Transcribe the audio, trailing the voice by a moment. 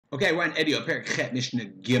Okay, we're on Eduyot, Perek Chet, Mishnah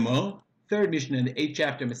Gimel, third Mishnah in the 8th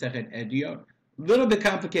chapter, Masechet Eduyot. A little bit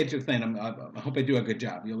complicated to explain. I hope I do a good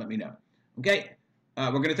job. You'll let me know. Okay,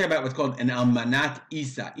 we're going to talk about what's called an Almanat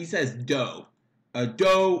Eesah. Eesah is doe, a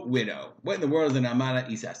doe widow. What in the world is an Almanat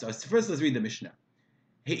Eesah? So first, let's read the Mishnah.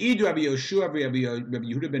 He'idu Rabbi Yoshua, Rabbi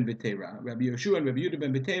Yehuda ben Betera. Rabbi Yoshua and Rabbi Yehuda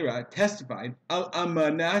ben Betera testified al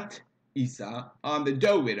Almanat Eesah, on the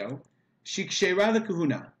doe widow. Shikshera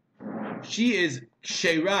lekahuna. She is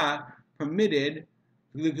kshera, permitted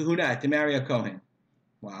lekahuna, to marry a kohen.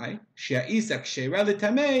 Why? She'isa kshera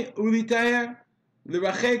letamei ulitaher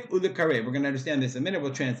lerachek ulekarev. We're going to understand this in a minute.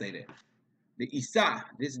 We'll translate it. The Isa,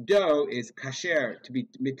 this doe, is kasher, to be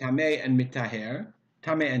mitamei and mitaher,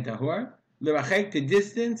 tamei and tahor, lerachek, to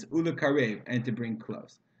distance, ulekarev, and to bring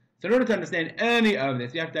close. So in order to understand any of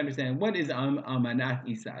this, you have to understand what is Almanat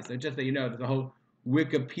Eesah. So just so you know, there's a whole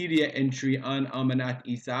Wikipedia entry on Almanat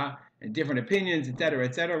Eesah and different opinions, etc.,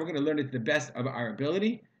 etc. We're going to learn it to the best of our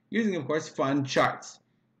ability, using, of course, fun charts.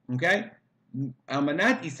 Okay?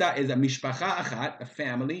 Almanat Eesah is a mishpacha achat, a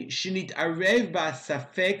family, shinit arev ba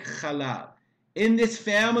safek chalal. In this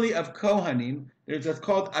family of Kohanim, there's what's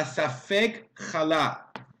called a safek chalal.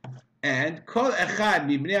 And kol echad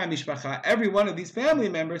mibnei mishpacha, every one of these family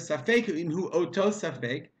members, safek imhu oto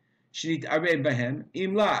safek, shinit arev bahem,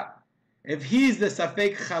 imla. If he's the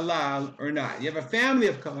safek chalal or not. You have a family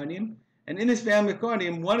of Kohanim, and in this family of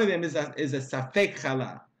Kohanim, one of them is a safek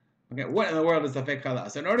chalal. Okay, what in the world is safek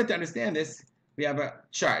chalal? So in order to understand this, we have a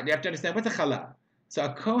chart. You have to understand what's a chalal. So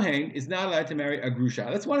a Kohen is not allowed to marry a grusha.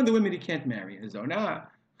 That's one of the women he can't marry. A zonah,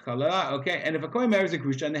 chalal, okay? And if a Kohen marries a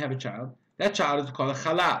grusha and they have a child, that child is called a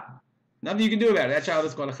chalal. Nothing you can do about it. That child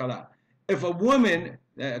is called a chalal. If a woman,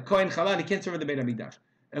 a Kohen chalal, he can't serve in the Beit HaMikdash.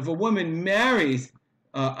 If a woman marries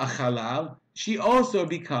a chalal, she also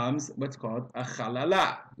becomes what's called a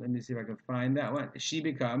chalala. Let me see if I can find that one. She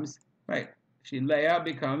becomes, right, Leah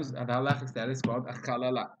becomes, at the halachic status, called a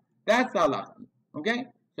chalala. That's the halacha. Okay?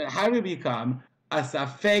 So how do you become a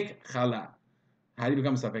safek chalal? How do you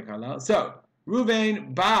become a safek chalal? So,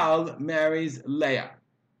 Reuven, Baal marries Leah.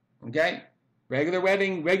 Okay? Regular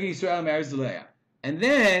wedding, regular Israel marries Leah. And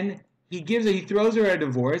then he throws her a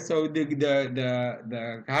divorce. So the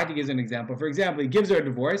Kahati gives an example. For example, he gives her a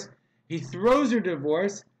divorce. He throws her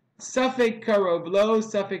divorce. Safek karov lo,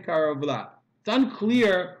 safek karov la. It's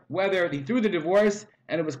unclear whether he threw the divorce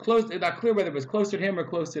and it was close. It's not clear whether it was closer to him or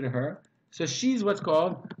closer to her. So she's what's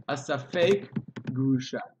called a safek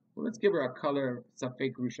grusha. Well, let's give her a color,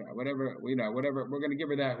 safek grusha. Whatever. We're going to give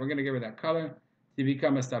her that. We're going to give her that color to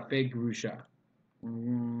become a safek grusha.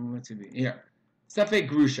 Let's see here. Safek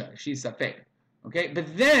grusha. She's safek. Okay, but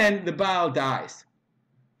then the Baal dies.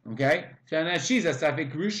 Okay, so now she's a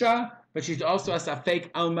safek grusha, but she's also a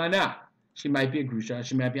safek almana. She might be a grusha.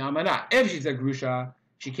 She might be almana. If she's a grusha,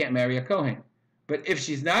 she can't marry a kohen. But if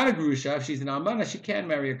she's not a grusha, if she's an almana, she can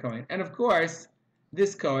marry a kohen. And of course,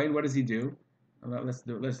 this kohen, what does he do? Let's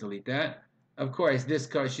delete that. Of course, this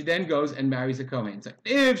kohen, she then goes and marries a kohen. So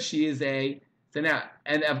if she is so now,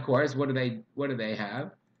 and of course, what do they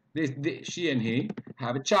have? She and he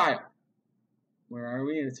have a child. Where are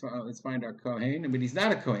we? Let's find our kohen. But he's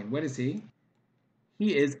not a kohen. What is he?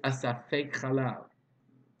 He is a safek chalal.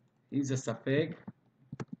 He's a safek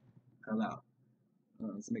chalal.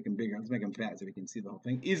 Let's make him bigger. Let's make him fat so we can see the whole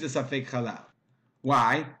thing. He's a safek chalal.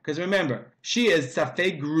 Why? Because remember, she is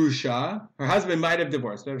safek grusha. Her husband might have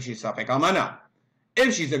divorced her. She's safek almana.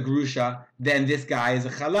 If she's a grusha, then this guy is a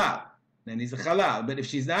chalal. Then he's a chalal. But if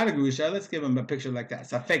she's not a grusha, let's give him a picture like that.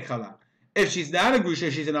 Safek chalal. If she's not a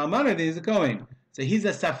grusha, she's an almana, then he's a kohen. So he's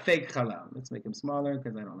a safek chalal. Let's make him smaller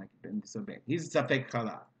because I don't like him so big. He's a safek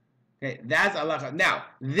chalal. Okay, that's halacha. Now,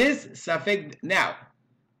 this safek. Now,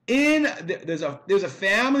 there's a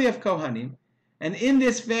family of kohanim, and in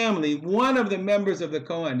this family, one of the members of the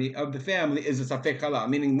kohani of the family is a safek chalal,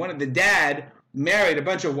 meaning one of the dad married a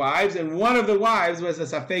bunch of wives, and one of the wives was a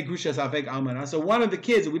safek grusha, safek almana. So one of the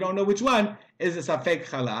kids, we don't know which one, is a safek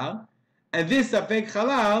chalal, and this safek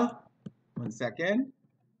chalal. One second.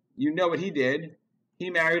 You know what he did. He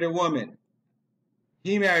married a woman.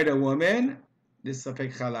 This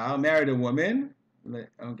safek chalal married a woman.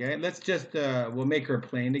 Okay, let's just, we'll make her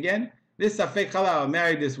plain again. This safek chalal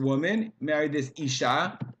married this woman, married this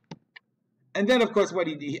isha. And then, of course,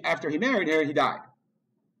 after he married her, he died.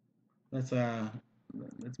 Let's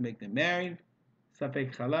make them married.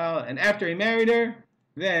 Safek chalal. And after he married her,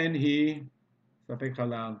 then safek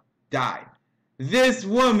chalal died. This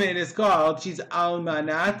woman is called, she's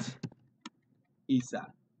Almanat Eesah.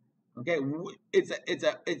 Okay,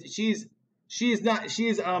 she is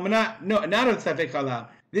Almanat, no, not a safek chalal.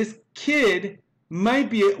 This kid might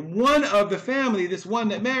be one of the family, this one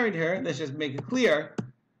that married her. Let's just make it clear,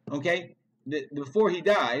 okay? Before he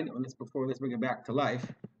died, let's bring it back to life.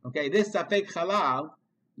 Okay, this Safek Halal,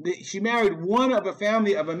 she married one of a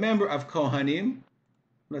family of a member of Kohanim.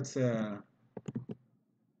 Let's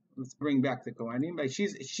bring back the Kohanim. Like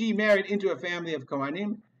she married into a family of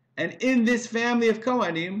Kohanim, and in this family of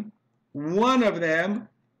Kohanim, one of them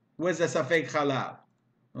was a Safek Halal.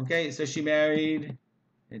 Okay, so she married.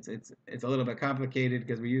 It's a little bit complicated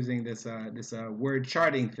because we're using this word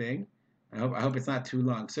charting thing. I hope it's not too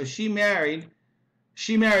long. So she married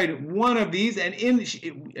one of these, and in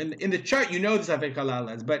the chart you know the Safek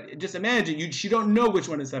Halal is, but just imagine she don't know which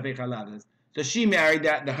one the Safek Halal is. So she married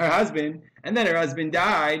her husband, and then her husband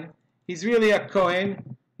died. He's really a Kohen.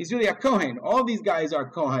 All these guys are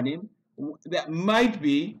Kohanim that might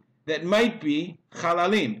be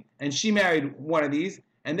Halalim, and she married one of these,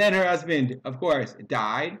 and then her husband, of course,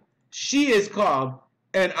 died. She is called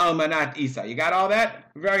an Almanat Eesah. You got all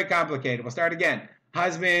that? Very complicated. We'll start again.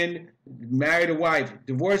 Husband married a wife,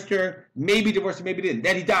 divorced her, maybe didn't.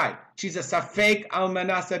 Then he died. She's a Safek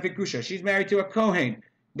Almanat Safek Grusha. She's married to a Kohen.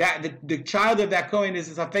 That the child of that Kohen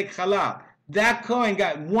is a Safek Halal. That Kohen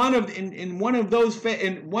got one of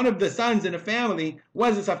the sons in a family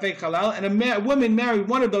was a Safek Halal, and a woman married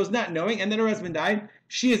one of those not knowing, and then her husband died.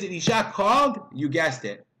 She is an Isha called, you guessed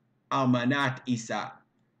it, Almanat Eesah.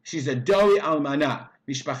 She's a Doi Almanah.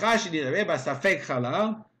 Mishpacha shenitare ba Safek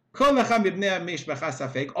Halal. Kol echad mibnei mishpacha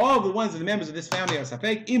Safek. All the ones of the members of this family are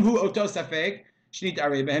Safek. Imhu oto Safek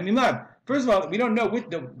shenitare behem mimlad. First of all, we don't know which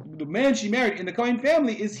the man she married in the Kohen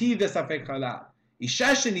family, is he the Safek Halal? Isha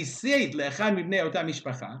sheniseit leechad mibnei ota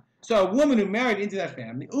mishpacha. So a woman who married into that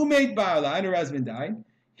family, umeit ba'ala, and her husband died,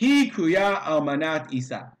 he kuya Almanat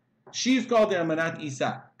Eesah. She's called the Almanat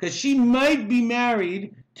Eesah because she might be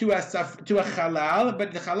married to a halal,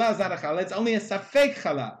 but the halal is not a halal; it's only a Safek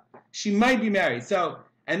Halal. She might be married. So,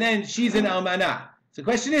 and then she's an Almanah. So the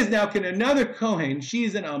question is now, can another Kohen?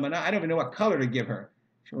 She's an Almanah. I don't even know what color to give her.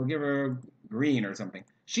 We'll give her green or something.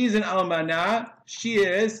 She's an Almanah. She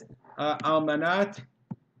is Almanat.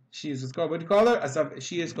 She is called, what do you call her?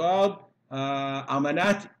 She is called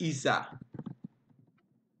Almanat Eesah.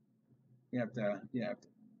 You have to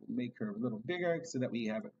make her a little bigger so that we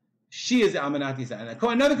have it. She is the Almanat Eesah. And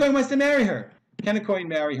another Kohen wants to marry her. Can a Kohen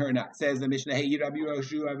marry her or not? Says the Mishnah, hey, Rabbi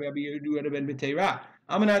Yehuda ben B'teira.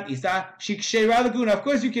 Almanat Eesah, she ksheira laguna. Of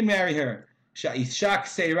course you can marry her. What does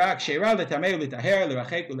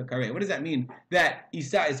that mean? That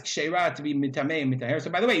Eesah is ksheira to be mitamei and mitaher. So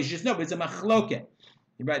by the way, you should just know, it's a machloket.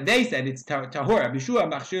 They said it's tahora. Bishua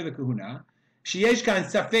machshir lekahuna. Sheyesh kan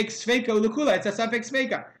safek sveka ulekula. It's a safek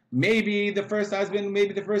sveka. Maybe the first husband,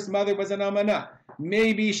 maybe the first mother was an almanah.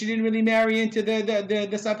 Maybe she didn't really marry into the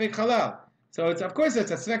Safek Halal. So it's, of course,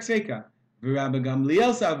 it's a Sfek Sveka. Rabbi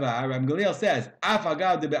Gamliel says, Af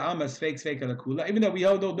agal de be'alma Sfek Sveka lakula. Even though we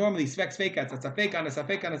hold normally Sfek Sveka, it's a Safek on a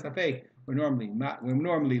Safek on a Safek. We're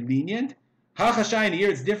normally lenient. Hachashai, here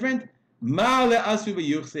it's different. Ma le'asu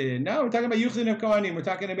be'yuchsin. No, we're talking about Yuchsin of Kohanim. We're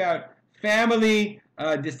talking about family,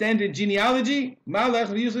 descendant genealogy. Ma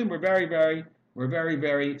le'asu be'yuchsin. We're very,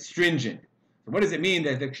 very stringent. So what does it mean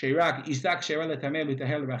that the ksheira, Isha ksheira letameh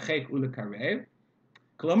l'taher l'rachek u'lekarev?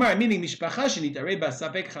 Kolomar, meaning mishpacha shenitare ba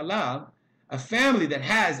Safek Halal, a family that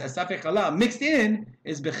has a Safek Halal mixed in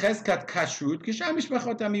is becheskat kashrut k'sham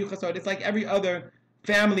mishpachot miyuchasot. It's like every other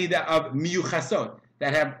family that of miyuchasot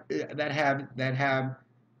that have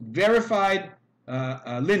verified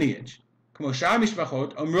lineage. K'mo shar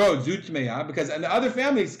mishpachot omrod zu tmeya, because and the other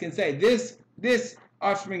families can say this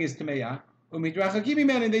offspring is tmeya. Umitrachakim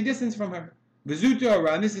man, and they distance from her. V'zu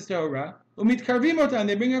Torah, and this is Torah. Umitkarvim ota, and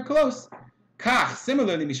they bring her close. Kach,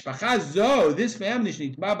 similarly, mishpacha zo, this family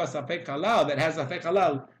shnitma b'safek halal that has safek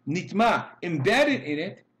halal nitma embedded in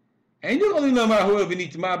it. And you only know who will be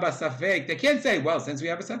nitma b'safek. They can't say, well, since we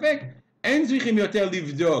have a safek, en zrichim yoter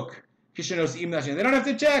livdok kishenos im nashim. They don't have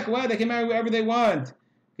to check. Well, they can marry whoever they want.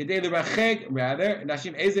 Kedei l'rachek, rather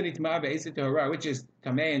nashim eze nitma be'eze Torah, which is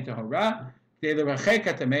tamei and Torah. So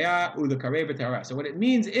what it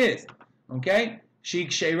means is, okay, she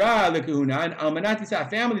ksheira lekahuna, an almanat Eesah, a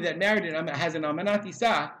family that married and has an almanat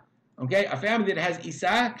Eesah, okay, a family that has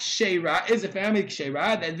Eesah ksheira is a family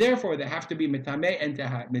ksheira, and therefore they have to be mitameh and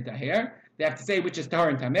mitaher. They have to say which is tahor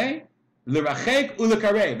and tameh. L'rachek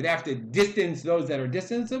ulekarev. They have to distance those that are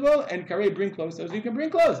distanceable, and karev bring close those you can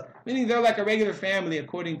bring close. Meaning they're like a regular family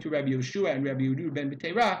according to Rabbi Yehoshua and Rabbi Yehuda ben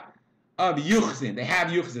B'teira. Of Yuchsin, they have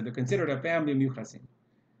Yuchsin. They're considered a family of Yuchsin.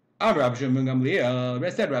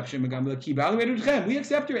 We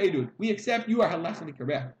accept your edud. We accept you are halachically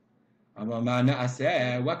correct.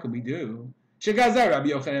 What can we do? Shegazar Rabbi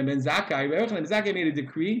Yochanan ben Zakkai. Rabbi Yochanan ben Zakkai made a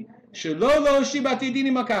decree. Shelolo shi batei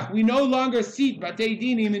dinim makach. We no longer seat batei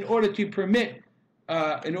dinim in order to permit,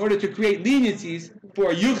 in order to create leniencies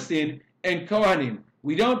for yuchsin and kohanim.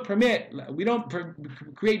 We don't create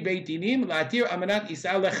beit dinim latir Almanat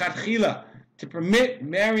Eesah lechatchila, to permit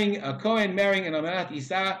marrying a kohen marrying an Almanat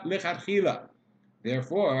Eesah lechatchila.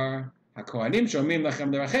 Therefore, HaKohanim shomim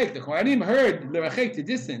lachem lerachek. The Kohanim heard lerachek, to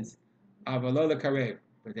distance, avalo lekarev,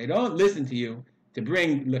 but they don't listen to you to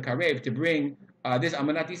bring lekarev, to bring this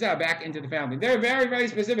Almanat Eesah back into the family. They're very, very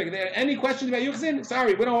specific. Any questions about Yuchsin?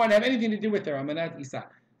 Sorry, we don't want to have anything to do with their Almanat Eesah.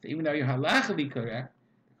 So even though you're halachically correct,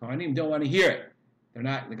 the Kohanim don't want to hear it. They're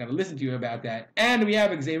going to listen to you about that. And we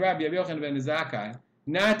have a Gzeirah, Rabbi Yochanan ben Zakkai,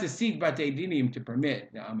 not to seek batei dinim, to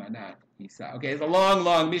permit the Almanat Eesah. Okay, it's a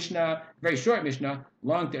long Mishnah, very short Mishnah,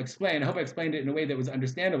 long to explain. I hope I explained it in a way that was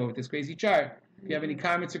understandable with this crazy chart. If you have any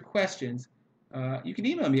comments or questions, you can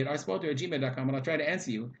email me at rspolter@gmail.com, and I'll try to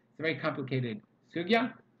answer you. It's a very complicated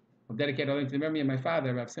sugya. I'll dedicate all to the memory of my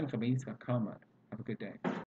father, Rav Simcha ben Yitzchak Kalman. Have a good day.